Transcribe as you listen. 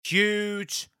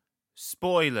Huge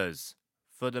spoilers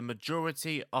for the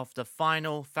majority of the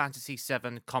Final Fantasy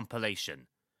VII compilation.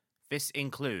 This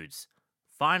includes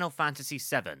Final Fantasy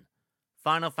VII,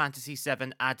 Final Fantasy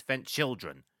VII Advent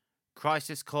Children,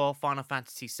 Crisis Core Final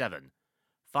Fantasy VII,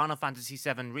 Final Fantasy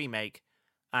VII Remake,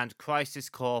 and Crisis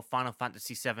Core Final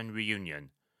Fantasy VII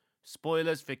Reunion.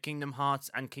 Spoilers for Kingdom Hearts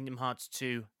and Kingdom Hearts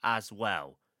 2 as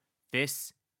well.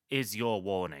 This is your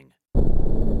warning.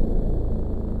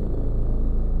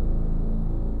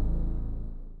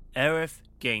 Aerith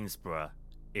Gainsborough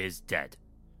is dead.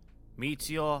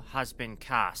 Meteor has been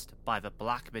cast by the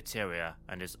black materia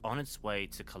and is on its way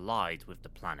to collide with the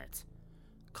planet.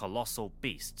 Colossal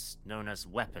beasts known as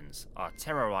weapons are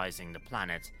terrorizing the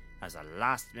planet as a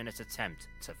last-minute attempt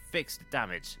to fix the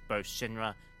damage both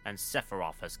Shinra and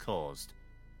Sephiroth has caused.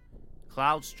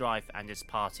 Cloud Strife and his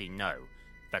party know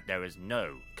that there is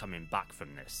no coming back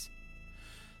from this.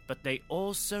 But they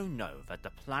also know that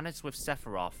the planet with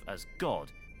Sephiroth as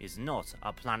god is not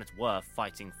a planet worth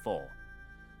fighting for.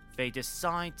 They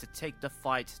decide to take the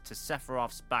fight to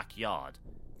Sephiroth's backyard,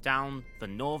 down the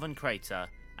northern crater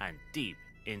and deep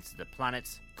into the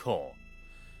planet's core.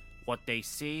 What they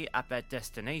see at their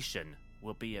destination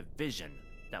will be a vision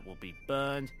that will be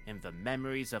burned in the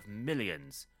memories of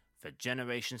millions for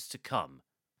generations to come,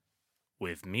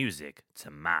 with music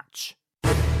to match.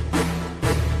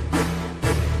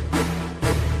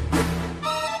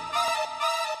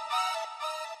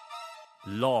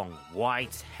 Long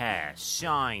white hair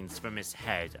shines from his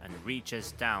head and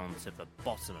reaches down to the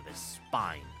bottom of his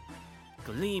spine.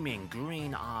 Gleaming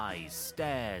green eyes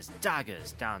stares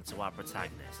daggers down to our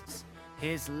protagonists.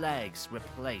 His legs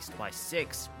replaced by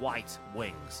 6 white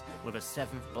wings, with a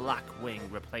 7th black wing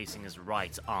replacing his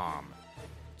right arm.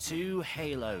 2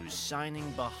 halos shining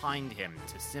behind him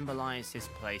to symbolize his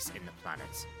place in the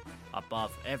planet,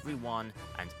 above everyone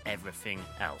and everything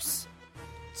else.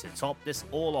 To top this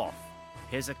all off,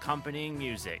 his accompanying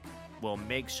music will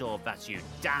make sure that you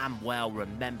damn well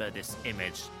remember this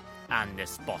image and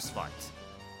this boss fight.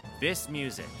 This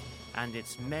music, and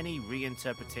its many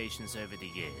reinterpretations over the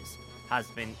years, has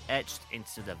been etched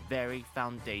into the very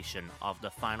foundation of the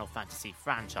Final Fantasy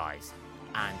franchise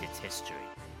and its history.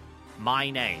 My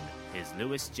name is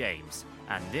Lewis James,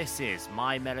 and this is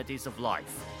My Melodies of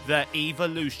Life, the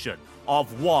evolution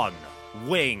of one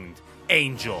winged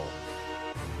angel.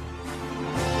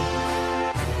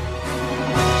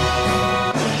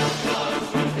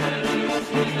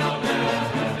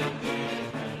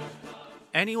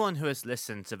 Anyone who has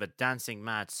listened to the Dancing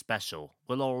Mad special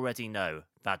will already know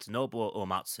that Nobuo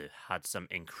Uematsu had some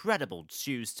incredible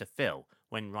shoes to fill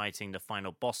when writing the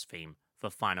final boss theme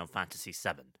for Final Fantasy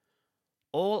VII.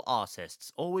 All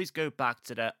artists always go back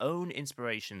to their own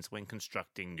inspirations when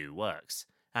constructing new works,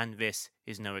 and this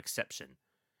is no exception.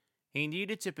 He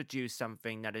needed to produce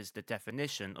something that is the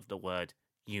definition of the word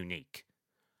unique.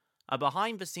 A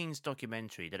behind-the-scenes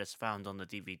documentary that is found on the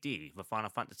DVD for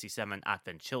Final Fantasy VII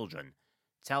Advent Children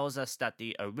tells us that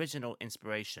the original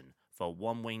inspiration for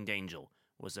One Winged Angel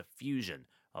was a fusion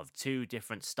of 2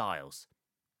 different styles,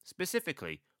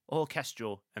 specifically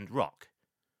orchestral and rock.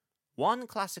 One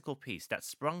classical piece that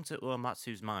sprung to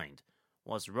Uematsu's mind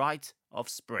was Rite of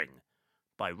Spring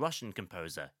by Russian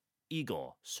composer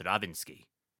Igor Stravinsky.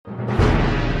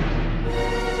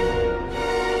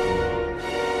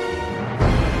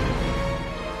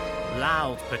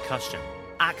 Loud percussion,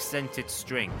 accented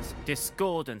strings,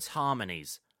 discordant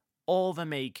harmonies, all the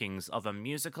makings of a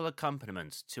musical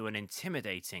accompaniment to an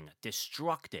intimidating,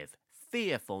 destructive,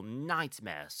 fearful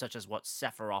nightmare such as what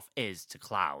Sephiroth is to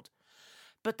Cloud.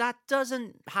 But that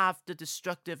doesn't have the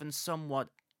destructive and somewhat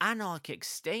anarchic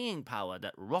staying power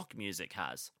that rock music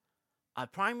has. A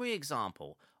primary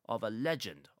example of a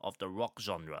legend of the rock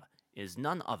genre is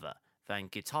none other than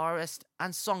guitarist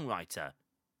and songwriter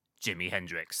Jimi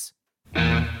Hendrix.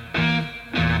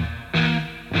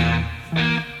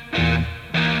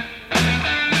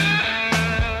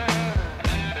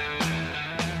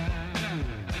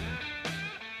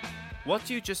 What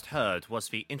you just heard was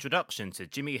the introduction to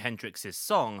Jimi Hendrix's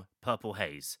song Purple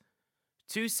Haze.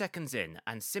 2 seconds in,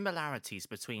 and similarities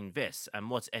between this and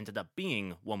what ended up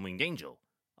being One Winged Angel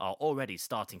are already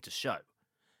starting to show.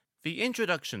 The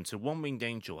introduction to One Winged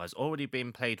Angel has already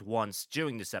been played once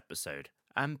during this episode,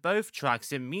 and both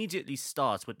tracks immediately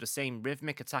start with the same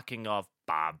rhythmic attacking of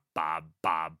bab bab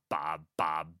bab bab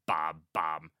bab bab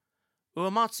bab.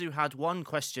 Uematsu had one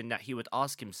question that he would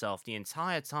ask himself the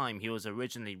entire time he was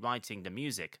originally writing the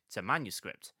music to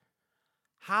manuscript.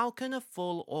 How can a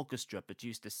full orchestra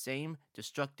produce the same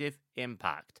destructive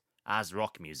impact as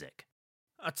rock music?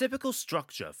 A typical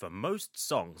structure for most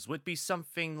songs would be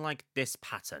something like this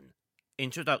pattern.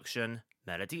 introduction,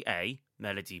 melody A,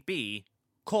 melody B,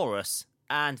 chorus,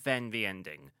 and then the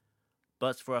ending.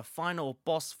 But for a final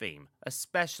boss theme,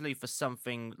 especially for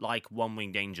something like One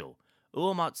Winged Angel,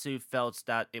 Uematsu felt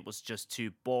that it was just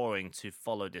too boring to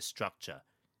follow this structure.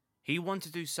 He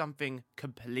wanted to do something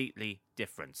completely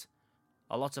different.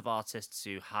 A lot of artists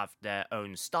who have their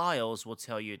own styles will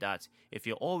tell you that if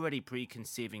you're already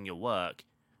preconceiving your work,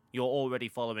 you're already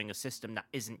following a system that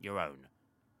isn't your own.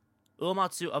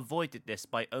 Uematsu avoided this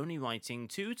by only writing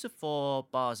 2 to 4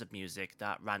 bars of music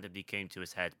that randomly came to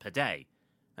his head per day,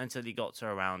 until he got to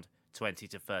around 20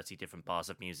 to 30 different bars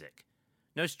of music.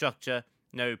 No structure,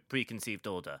 no preconceived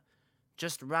order.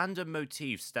 Just random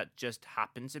motifs that just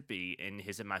happened to be in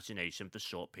his imagination for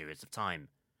short periods of time.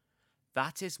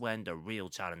 That is when the real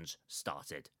challenge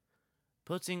started.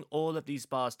 Putting all of these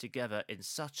bars together in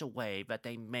such a way that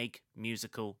they make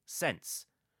musical sense.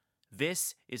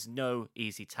 This is no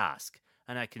easy task,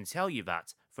 and I can tell you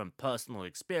that from personal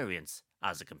experience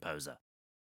as a composer.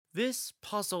 This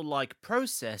puzzle-like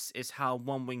process is how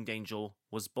One Winged Angel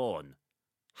was born.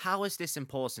 How is this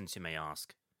important, you may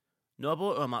ask?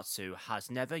 Nobuo Uematsu has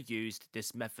never used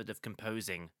this method of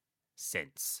composing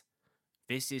since.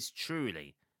 This is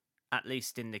truly, at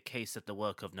least in the case of the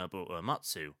work of Nobuo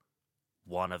Uematsu,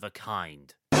 one of a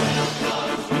kind.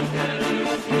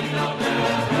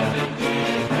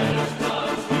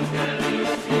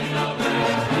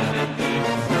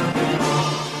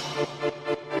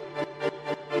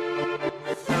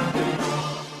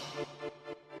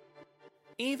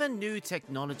 Even new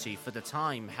technology for the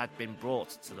time had been brought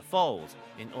to the fold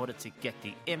in order to get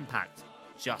the impact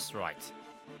just right.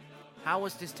 How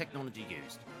was this technology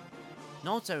used?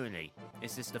 Not only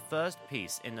is this the first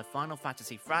piece in the Final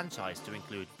Fantasy franchise to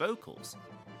include vocals,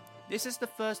 this is the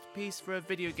first piece for a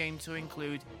video game to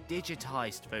include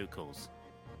digitized vocals.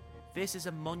 This is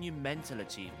a monumental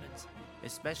achievement,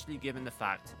 especially given the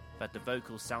fact that the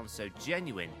vocals sound so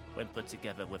genuine when put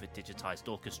together with a digitized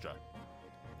orchestra.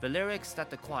 The lyrics that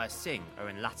the choir sing are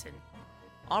in Latin.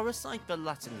 I'll recite the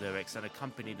Latin lyrics and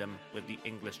accompany them with the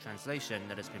English translation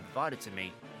that has been provided to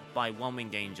me by One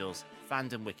Winged Angel's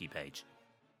fandom wiki page.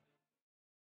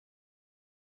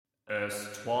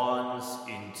 Est twans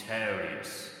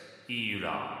interius,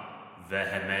 ira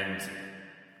vehementi.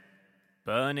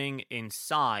 Burning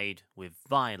inside with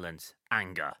violent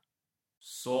anger.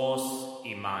 Sos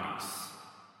imanis,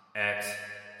 et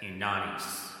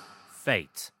inanis.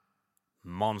 Fate.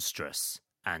 Monstrous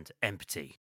and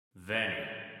empty. Veni,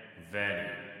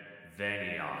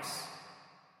 venias.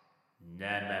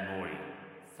 Ne memori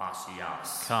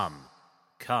facias.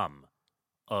 Come,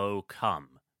 oh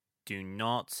come. Do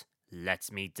not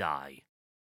let me die.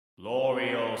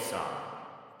 Gloriosa,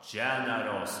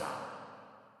 generosa.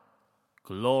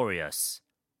 Glorious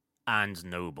and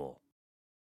noble.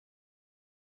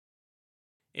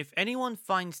 If anyone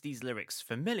finds these lyrics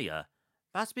familiar,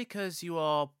 that's because you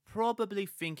are probably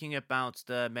thinking about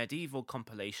the medieval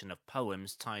compilation of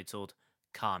poems titled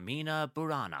Carmina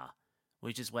Burana,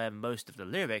 which is where most of the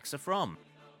lyrics are from.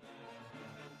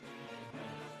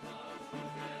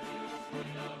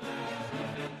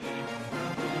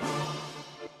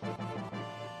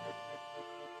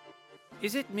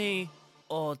 Is it me,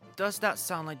 or does that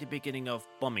sound like the beginning of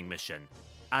Bombing Mission?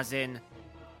 As in,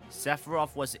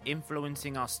 Sephiroth was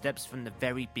influencing our steps from the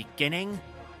very beginning?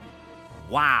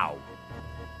 Wow!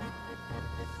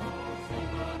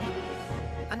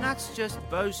 And that's just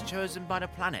those chosen by the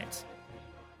planet.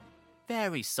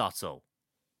 Very subtle.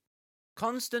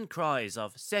 Constant cries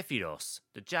of Sephiros,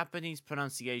 the Japanese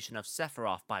pronunciation of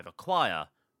Sephiroth by the choir,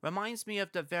 reminds me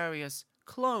of the various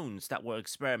clones that were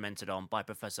experimented on by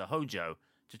Professor Hojo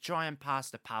to try and pass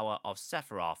the power of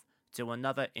Sephiroth to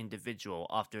another individual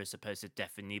after his supposed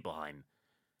death in Nibelheim.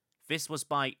 This was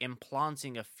by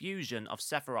implanting a fusion of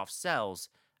Sephiroth's cells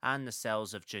and the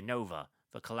cells of Genova,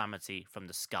 the calamity from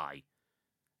the sky.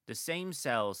 The same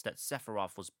cells that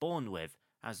Sephiroth was born with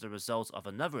as the result of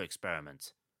another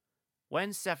experiment.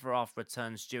 When Sephiroth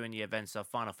returns during the events of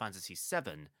Final Fantasy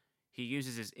VII, he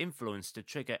uses his influence to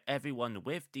trigger everyone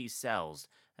with these cells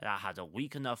that had a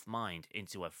weak enough mind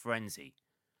into a frenzy.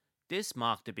 This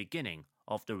marked the beginning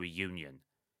of the reunion,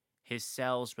 his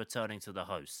cells returning to the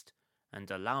host, and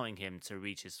allowing him to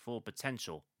reach his full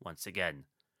potential once again.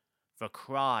 The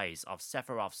cries of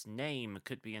Sephiroth's name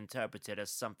could be interpreted as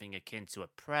something akin to a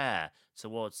prayer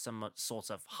towards some sort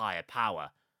of higher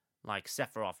power, like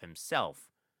Sephiroth himself,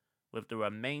 with the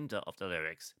remainder of the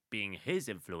lyrics being his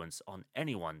influence on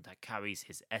anyone that carries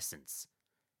his essence,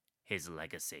 his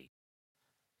legacy.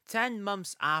 10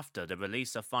 months after the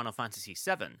release of Final Fantasy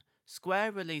VII,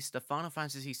 Square released the Final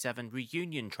Fantasy VII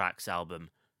Reunion Tracks album,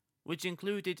 which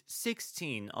included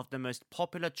 16 of the most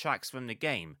popular tracks from the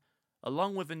game,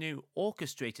 along with a new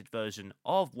orchestrated version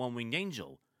of One Winged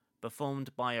Angel,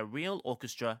 performed by a real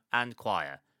orchestra and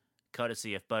choir,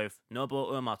 courtesy of both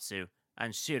Nobuo Uematsu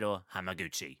and Shiro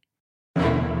Hamaguchi.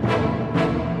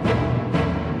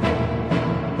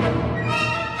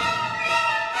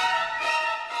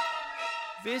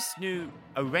 This new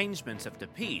arrangement of the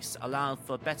piece allowed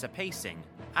for better pacing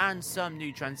and some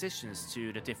new transitions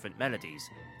to the different melodies,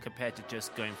 compared to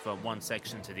just going from one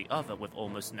section to the other with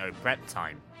almost no prep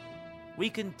time. We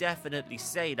can definitely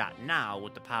say that now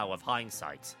with the power of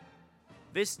hindsight.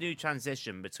 This new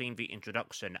transition between the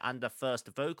introduction and the first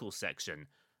vocal section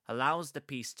allows the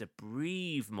piece to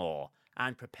breathe more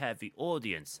and prepare the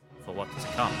audience for what is to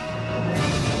come.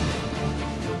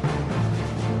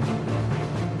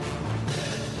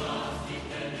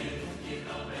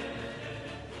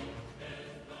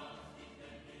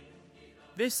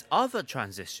 This other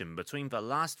transition between the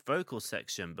last vocal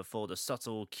section before the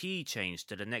subtle key change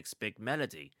to the next big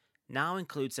melody now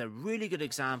includes a really good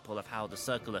example of how the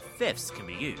circle of fifths can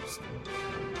be used.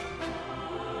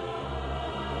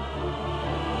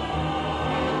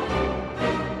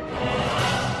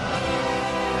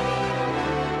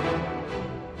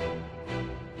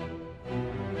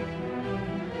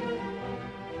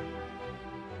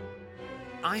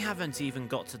 I haven't even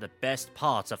got to the best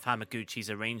part of Hamaguchi's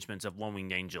arrangement of One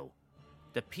Winged Angel.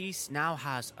 The piece now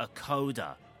has a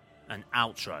coda, an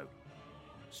outro.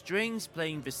 Strings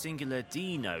playing the singular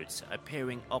D note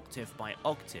appearing octave by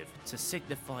octave to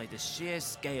signify the sheer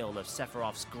scale of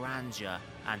Sephiroth's grandeur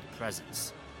and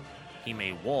presence. He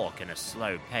may walk in a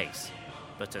slow pace,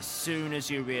 but as soon as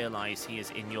you realize he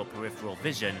is in your peripheral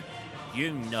vision,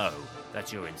 you know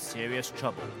that you're in serious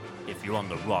trouble if you're on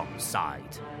the wrong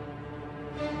side.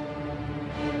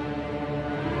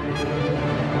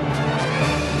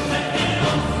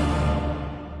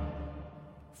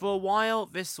 For a while,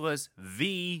 this was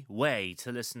the way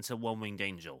to listen to One Winged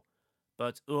Angel,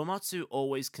 but Uematsu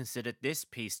always considered this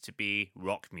piece to be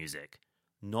rock music,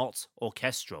 not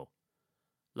orchestral.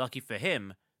 Lucky for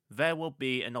him, there will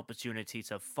be an opportunity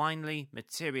to finally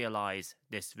materialize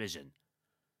this vision.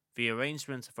 The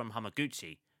arrangement from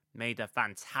Hamaguchi made a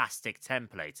fantastic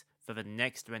template for the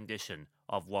next rendition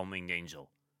of One Winged Angel.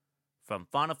 From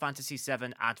Final Fantasy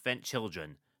VII Advent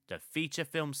Children, the feature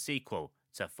film sequel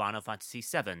to Final Fantasy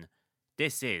VII,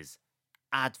 this is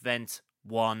Advent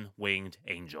One Winged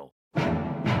Angel.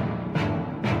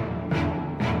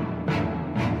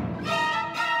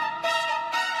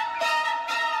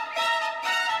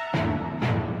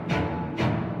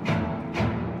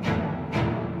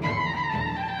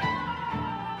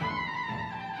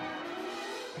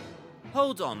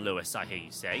 Hold on, Lewis, I hear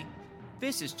you say.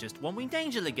 This is just One Winged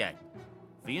Angel again.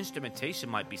 The instrumentation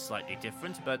might be slightly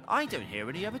different, but I don't hear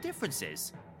any other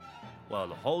differences. Well,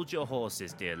 hold your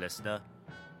horses, dear listener.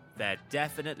 There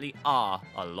definitely are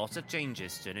a lot of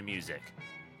changes to the music.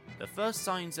 The first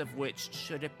signs of which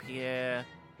should appear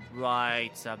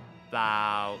right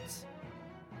about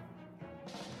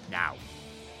now.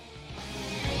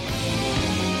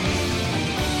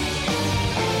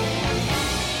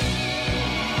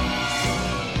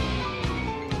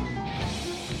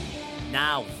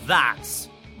 Now that's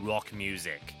rock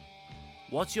music.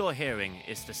 What you're hearing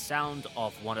is the sound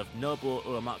of one of Nobuo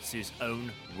Uematsu's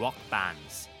own rock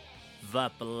bands,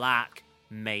 the Black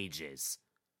Mages.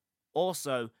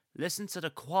 Also, listen to the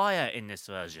choir in this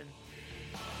version.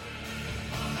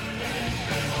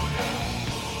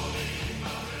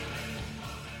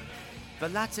 The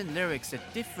Latin lyrics are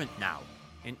different now,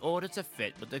 in order to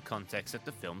fit with the context of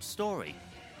the film's story.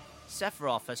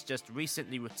 Sephiroth has just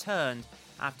recently returned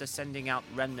after sending out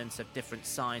remnants of different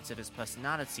sides of his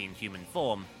personality in human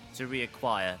form to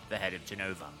reacquire the head of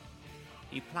Genova.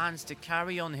 He plans to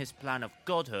carry on his plan of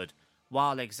godhood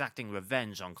while exacting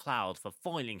revenge on Cloud for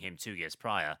foiling him 2 years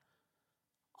prior.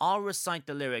 I'll recite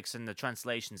the lyrics and the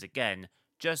translations again,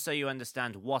 just so you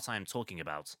understand what I am talking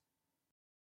about.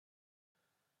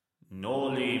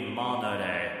 Noli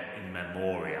manere in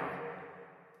memoria.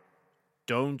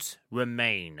 Don't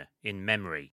remain in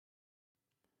memory.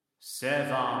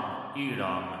 Sevam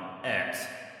iram et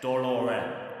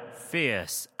dolore.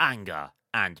 Fierce anger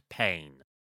and pain.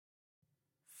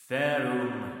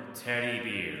 Ferum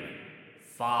terribil.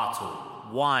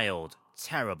 Fatal. Wild,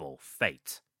 terrible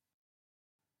fate.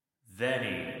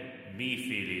 Veni, mi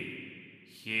fili,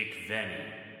 hic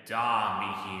veni, da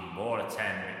mihi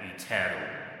mortem iterum.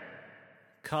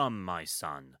 Come, my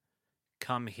son,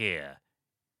 come here.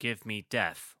 Give me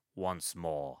death once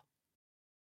more.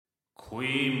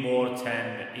 Qui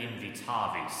mortem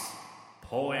invitavis,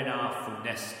 poena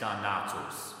funesta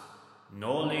natus,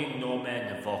 Noli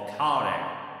nomen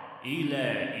vocare,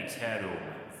 ille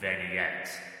iterum veniet.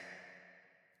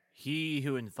 He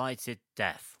who invited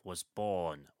death was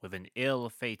born with an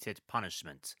ill-fated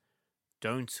punishment.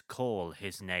 Don't call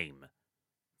his name.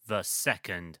 The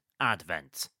Second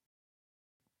Advent.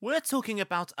 We're talking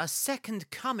about a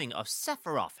second coming of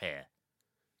Sephiroth here.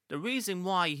 The reason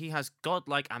why he has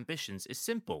godlike ambitions is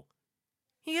simple.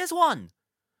 He is one,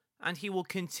 and he will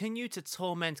continue to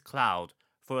torment Cloud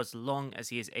for as long as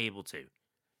he is able to,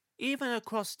 even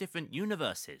across different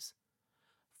universes.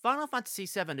 Final Fantasy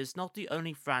VII is not the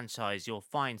only franchise you'll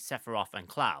find Sephiroth and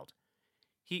Cloud.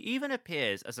 He even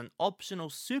appears as an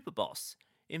optional super boss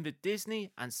in the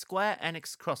Disney and Square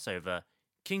Enix crossover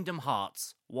Kingdom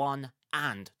Hearts 1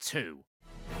 and 2.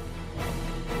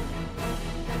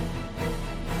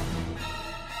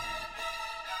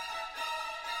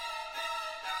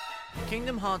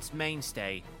 Kingdom Hearts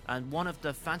mainstay and one of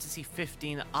the Fantasy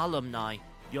XV alumni,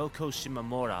 Yoko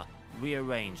Shimomura,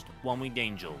 rearranged One Winged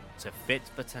Angel to fit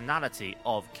the tonality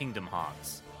of Kingdom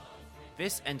Hearts.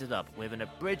 This ended up with an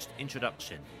abridged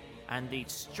introduction and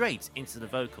leads straight into the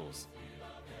vocals.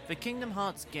 The Kingdom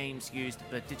Hearts games used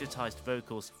the digitized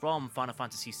vocals from Final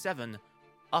Fantasy VII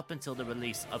up until the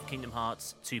release of Kingdom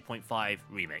Hearts 2.5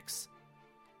 Remix.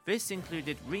 This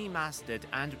included remastered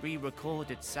and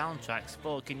re-recorded soundtracks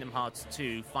for Kingdom Hearts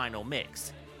 2 Final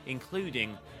Mix,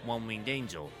 including One Winged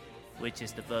Angel, which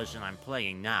is the version I'm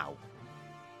playing now.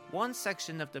 One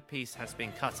section of the piece has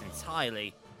been cut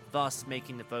entirely, thus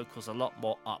making the vocals a lot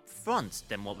more upfront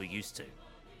than what we're used to.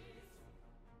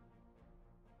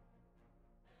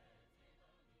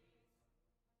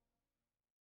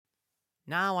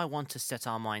 Now I want to set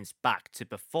our minds back to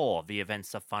before the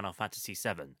events of Final Fantasy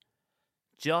VII.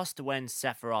 Just when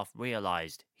Sephiroth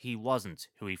realized he wasn't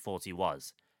who he thought he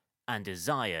was, and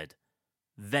desired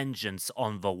vengeance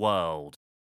on the world.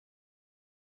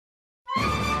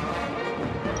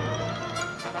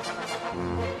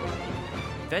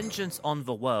 Vengeance on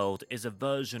the World is a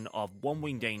version of One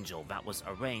Winged Angel that was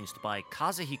arranged by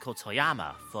Kazuhiko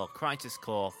Toyama for Crisis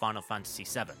Core Final Fantasy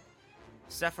VII.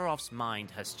 Sephiroth's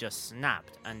mind has just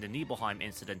snapped and the Nibelheim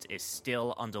incident is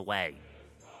still underway.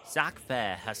 Zack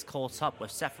Fair has caught up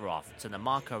with Sephiroth to the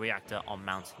Marco reactor on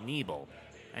Mount Nibel,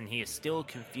 and he is still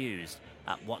confused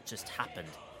at what just happened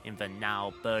in the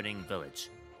now burning village.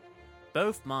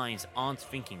 Both minds aren't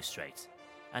thinking straight,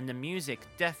 and the music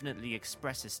definitely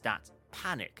expresses that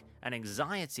panic and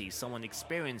anxiety someone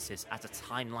experiences at a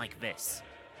time like this.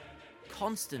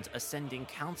 Constant ascending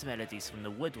counter melodies from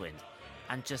the woodwind,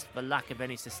 and just the lack of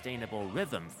any sustainable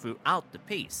rhythm throughout the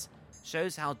piece,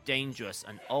 shows how dangerous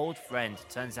an old friend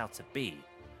turns out to be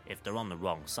if they're on the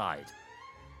wrong side.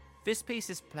 This piece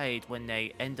is played when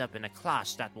they end up in a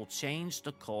clash that will change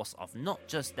the course of not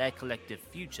just their collective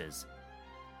futures,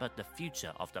 but the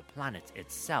future of the planet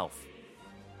itself.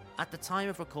 At the time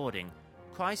of recording,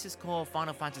 Crisis Core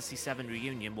Final Fantasy VII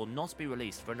Reunion will not be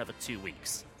released for another 2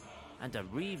 weeks, and a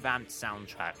revamped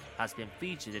soundtrack has been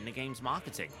featured in the game's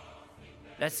marketing.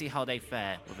 Let's see how they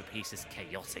fare with a piece as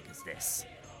chaotic as this.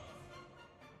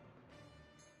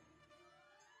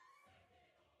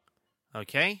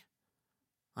 Okay,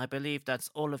 I believe that's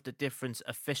all of the different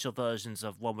official versions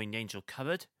of One Winged Angel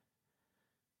covered.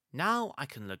 Now I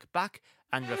can look back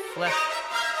and reflect.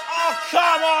 Oh,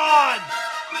 come on!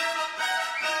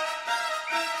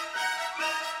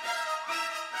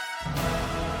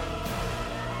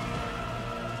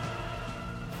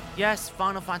 Yes,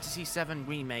 Final Fantasy VII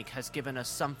Remake has given us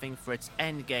something for its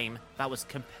endgame that was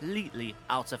completely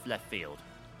out of left field.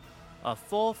 A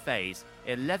 4-phase,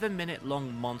 11-minute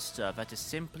long monster that is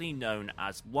simply known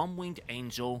as One Winged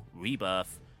Angel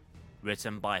Rebirth,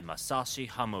 written by Masashi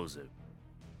Hamauzu.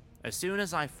 As soon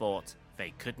as I thought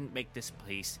they couldn't make this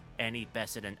piece any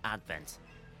better than Advent,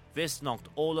 this knocked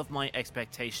all of my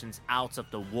expectations out of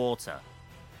the water.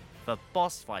 The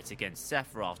boss fight against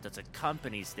Sephiroth that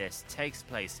accompanies this takes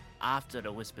place after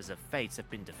the Whispers of Fate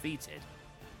have been defeated.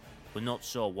 We're not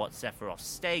sure what Sephiroth's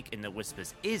stake in the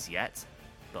Whispers is yet,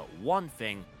 but one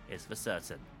thing is for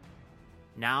certain.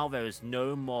 Now there is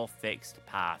no more fixed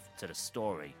path to the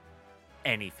story.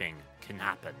 Anything can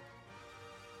happen.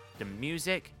 The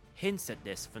music hints at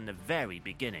this from the very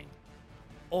beginning.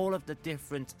 All of the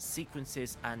different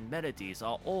sequences and melodies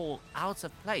are all out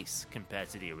of place compared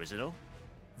to the original.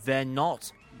 They're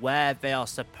not where they are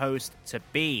supposed to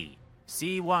be.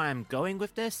 See where I'm going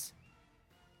with this?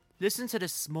 Listen to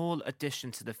this small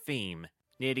addition to the theme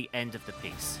near the end of the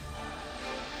piece.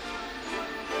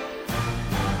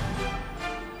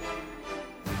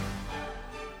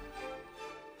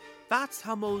 That's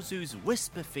Hamauzu's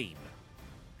Whisper theme.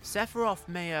 Sephiroth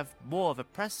may have more of a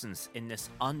presence in this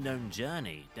unknown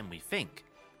journey than we think.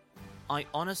 I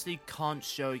honestly can't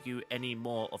show you any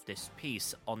more of this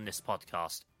piece on this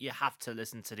podcast. You have to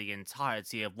listen to the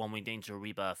entirety of One Winged Angel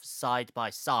Rebirth side by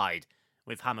side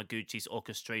with Hamaguchi's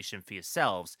orchestration for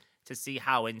yourselves to see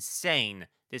how insane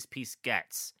this piece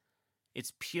gets.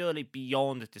 It's purely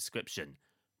beyond description,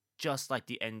 just like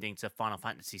the ending to Final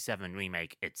Fantasy VII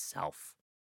Remake itself.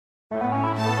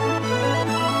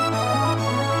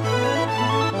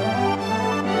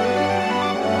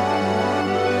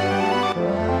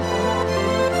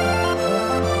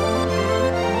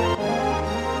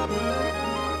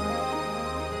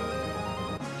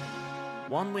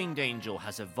 One Winged Angel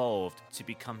has evolved to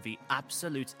become the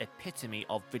absolute epitome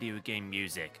of video game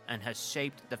music and has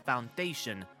shaped the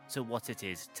foundation to what it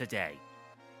is today.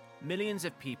 Millions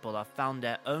of people have found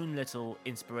their own little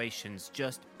inspirations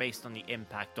just based on the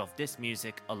impact of this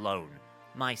music alone,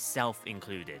 myself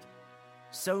included.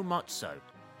 So much so,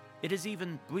 it has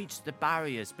even breached the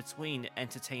barriers between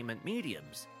entertainment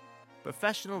mediums.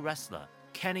 Professional wrestler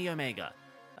Kenny Omega,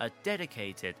 a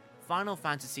dedicated Final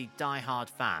Fantasy die-hard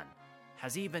fan,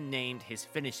 has even named his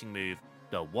finishing move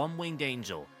the One Winged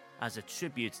Angel as a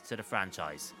tribute to the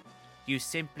franchise. You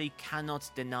simply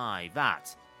cannot deny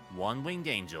that One Winged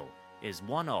Angel is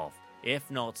one of,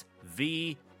 if not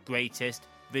the greatest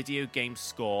video game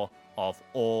score of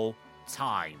all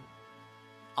time.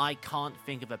 I can't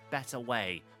think of a better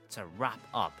way to wrap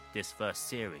up this first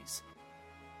series.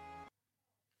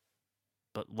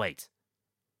 But wait,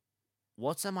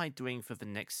 what am I doing for the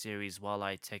next series while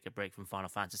I take a break from Final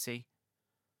Fantasy?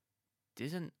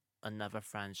 Didn't another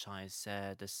franchise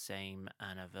share the same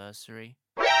anniversary?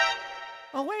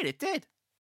 Oh wait, it did!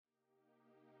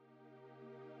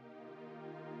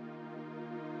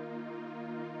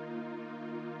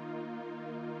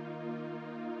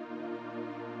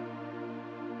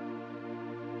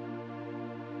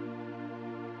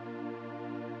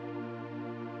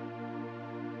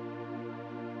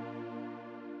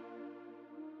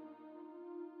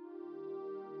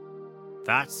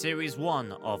 That's Series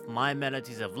 1 of My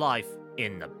Melodies of Life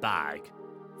in the bag.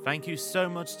 Thank you so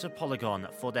much to Polygon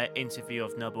for their interview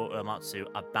of Nobuo Uematsu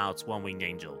about One Winged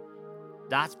Angel.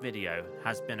 That video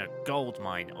has been a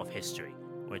goldmine of history,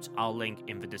 which I'll link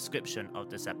in the description of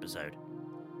this episode.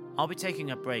 I'll be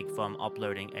taking a break from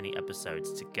uploading any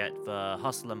episodes to get the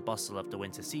hustle and bustle of the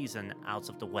winter season out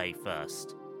of the way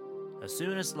first. As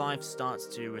soon as life starts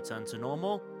to return to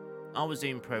normal, I'll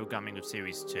resume programming of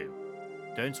Series 2.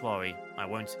 Don't worry, I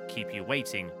won't keep you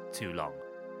waiting too long.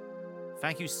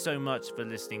 Thank you so much for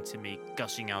listening to me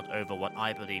gushing out over what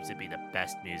I believe to be the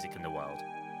best music in the world.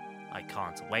 I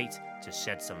can't wait to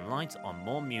shed some light on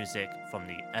more music from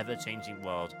the ever-changing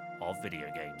world of video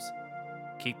games.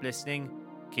 Keep listening,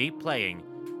 keep playing,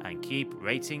 and keep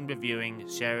rating, reviewing,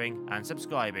 sharing, and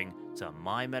subscribing to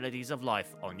My Melodies of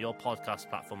Life on your podcast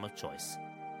platform of choice.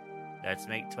 Let's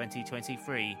make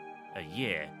 2023 a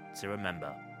year to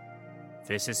remember.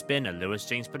 This has been a Lewis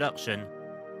James production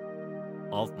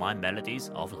of My Melodies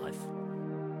of Life.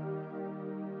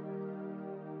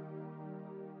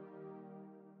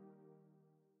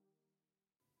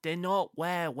 They're not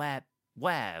where.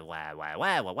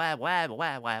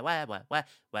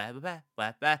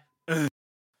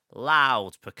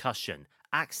 Loud percussion,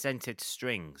 accented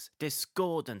strings,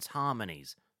 discordant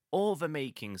harmonies, all the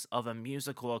makings of a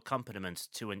musical accompaniment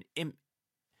to an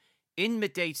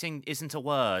intimidating isn't a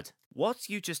word. What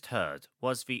you just heard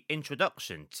was the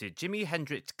introduction to Jimi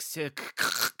Hendrix. Why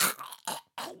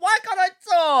can't I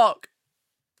talk?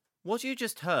 What you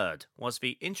just heard was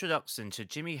the introduction to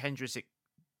Jimi Hendrix.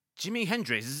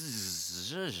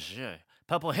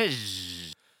 Purple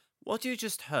Haze. What you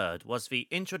just heard was the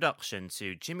introduction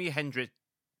to Jimi Hendrix.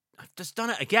 I've just done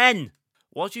it again.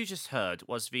 What you just heard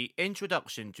was the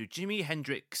introduction to Jimi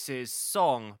Hendrix's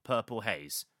song Purple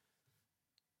Haze.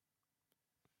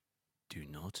 Do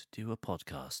not do a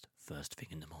podcast first thing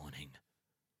in the morning.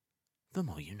 The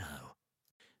more you know.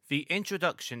 The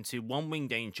introduction to One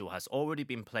Winged Angel has already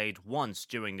been played once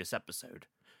during this episode.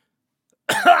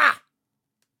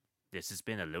 This has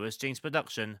been a Lewis James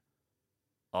production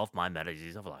of My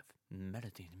Melodies of Life.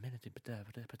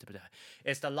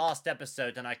 It's the last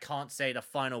episode and I can't say the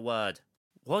final word.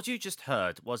 What you just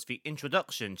heard was the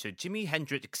introduction to Jimi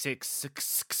Hendrix.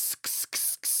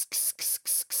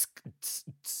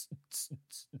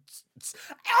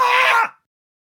 Ah!